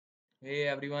Hey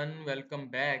everyone, welcome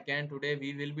back. And today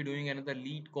we will be doing another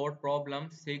lead code problem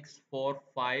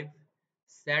 645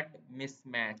 set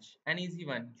mismatch. An easy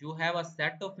one. You have a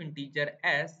set of integer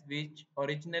s which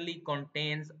originally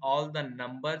contains all the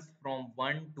numbers from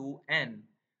 1 to n.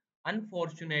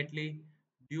 Unfortunately,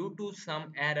 due to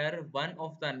some error, one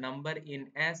of the number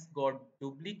in s got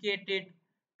duplicated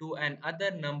to another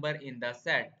number in the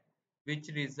set, which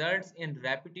results in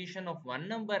repetition of one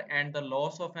number and the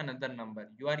loss of another number.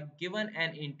 You are given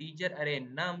an integer array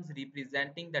nums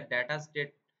representing the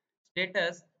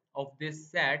status of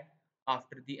this set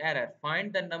after the error.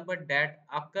 Find the number that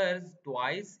occurs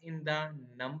twice in the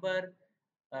number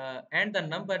and the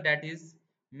number that is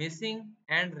missing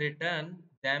and return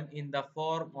them in the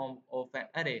form of an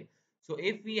array. So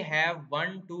if we have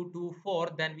 1, 2, 2, 4,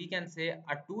 then we can say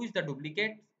a 2 is the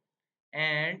duplicate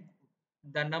and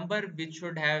the number which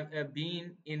should have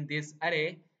been in this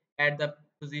array at the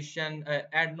position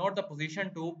at not the position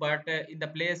 2 but in the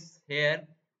place here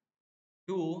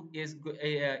 2 is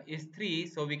 3,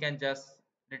 so we can just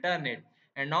return it.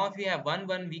 And now if we have 1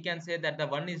 1, we can say that the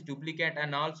 1 is duplicate,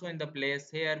 and also in the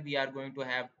place here we are going to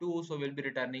have 2, so we'll be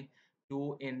returning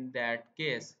 2 in that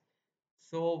case.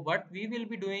 So what we will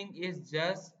be doing is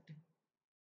just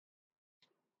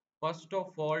first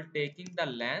of all taking the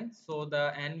length, so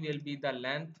the n will be the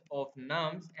length of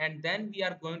nums, and then we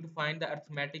are going to find the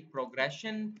arithmetic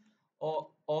progression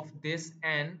of this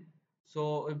n.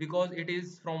 So because it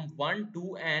is from 1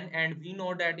 to n, and we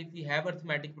know that if we have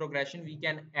arithmetic progression we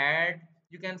can add,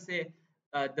 you can say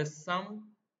the sum,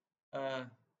 uh,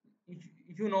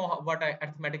 if you know what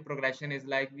arithmetic progression is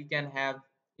like, we can have,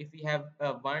 if we have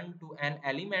 1 to n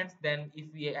elements, then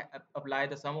if we apply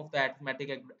the sum of the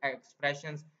arithmetic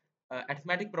expressions,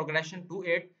 arithmetic progression to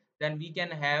it, then we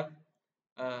can have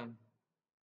uh,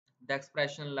 the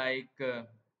expression like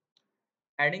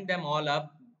adding them all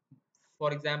up.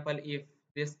 For example, if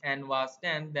this n was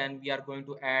 10, then we are going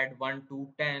to add 1 to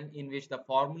 10, in which the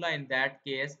formula in that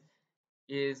case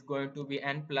is going to be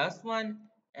n plus 1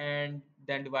 and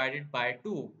then divided by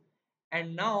 2.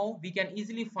 And now we can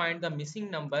easily find the missing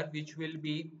number, which will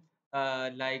be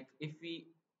like if we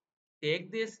take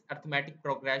this arithmetic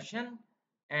progression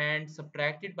and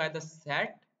subtract it by the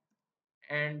set,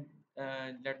 and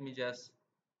let me just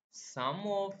sum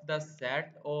of the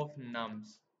set of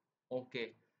nums.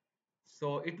 Okay,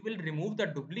 so it will remove the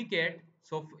duplicate.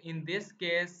 So in this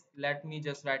case, let me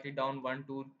just write it down: 1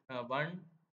 2 1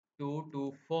 2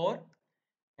 2 4,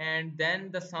 and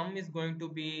then the sum is going to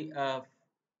be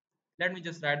let me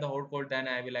just write the whole code, then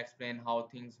I will explain how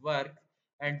things work.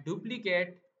 And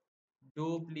duplicate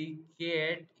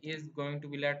is going to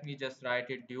be, let me just write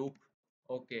it dupe.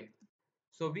 Okay,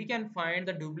 so we can find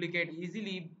the duplicate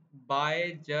easily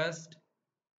by just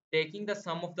taking the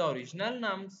sum of the original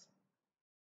nums,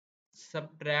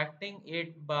 subtracting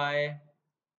it by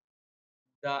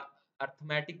the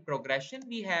arithmetic progression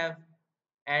we have,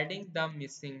 adding the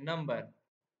missing number.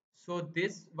 So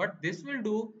this, what this will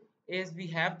do is, we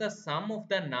have the sum of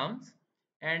the nums,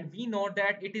 and we know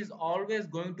that it is always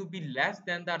going to be less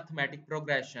than the arithmetic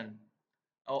progression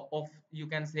of, you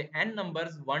can say, n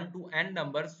numbers, 1 to n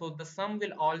numbers. So the sum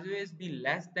will always be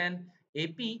less than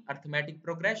ap, arithmetic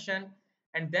progression.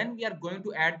 And then we are going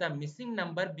to add the missing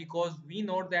number, because we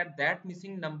know that that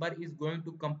missing number is going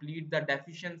to complete the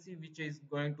deficiency which is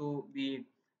going to be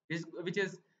this, which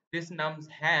is this nums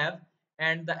have,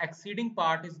 and the exceeding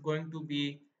part is going to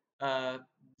be uh,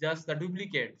 just the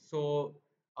duplicate. So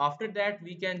after that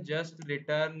we can just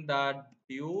return the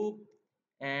dupe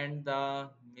and the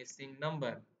missing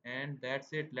number, and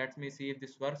that's it. Let me see if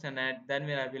this works, and then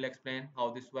I will explain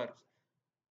how this works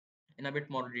in a bit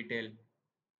more detail.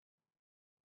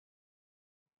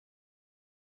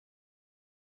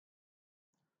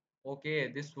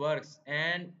 Okay, this works,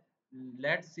 and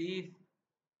let's see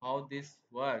how this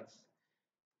works.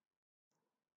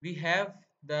 We have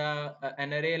the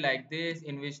an array like this,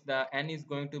 in which the n is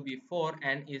going to be 4,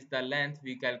 n is the length,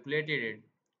 we calculated it.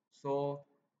 So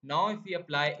now if we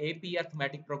apply ap,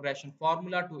 arithmetic progression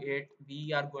formula, to it,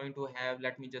 we are going to have,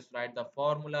 let me just write the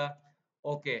formula.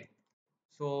 Okay,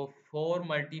 so 4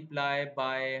 multiply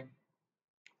by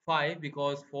 5,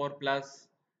 because 4 plus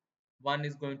 1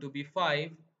 is going to be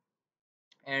 5,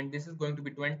 and this is going to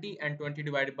be 20, and 20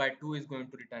 divided by 2 is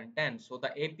going to return 10. So the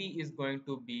ap is going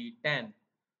to be 10.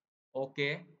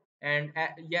 Okay, and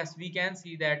yes, we can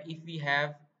see that if we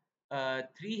have 3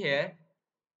 here,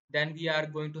 then we are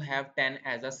going to have 10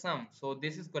 as a sum. So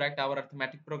this is correct, our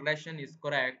arithmetic progression is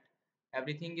correct,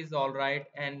 everything is all right.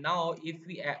 And now if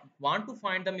we want to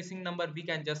find the missing number, we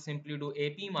can just simply do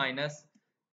ap minus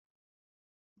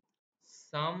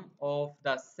sum of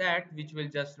the set, which will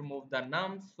just remove the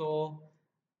nums. So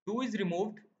 2 is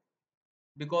removed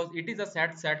because it is a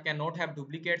set cannot have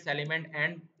duplicates element,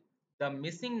 and the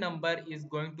missing number is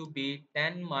going to be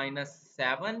 10 minus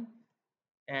 7,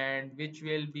 and which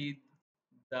will be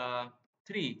the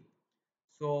 3.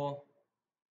 So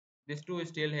this 2 is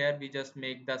still here, we just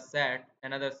make the set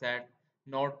another set,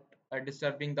 not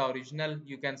disturbing the original,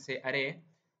 you can say, array.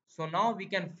 So now we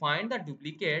can find the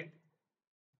duplicate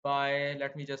by,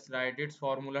 let me just write its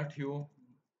formula to you,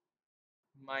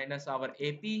 minus our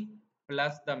ap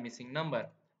plus the missing number.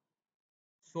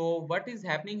 So what is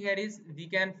happening here is we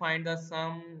can find the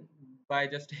sum by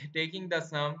just taking the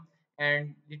sum,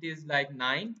 and it is like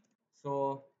 9.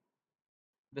 So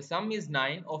the sum is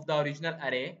 9 of the original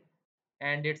array,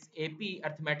 and its AP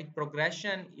arithmetic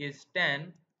progression is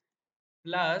 10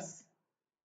 plus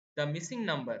the missing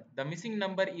number. The missing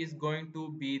number is going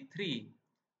to be 3.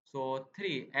 So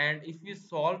 3, and if you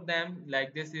solve them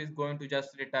like this, is going to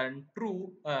just return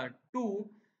true 2.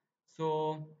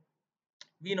 So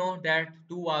we know that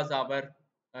 2 was our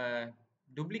uh,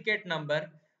 duplicate number.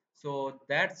 So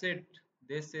that's it.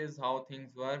 This is how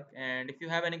things work, and if you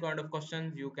have any kind of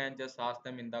questions, you can just ask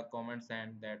them in the comments,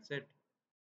 and that's it.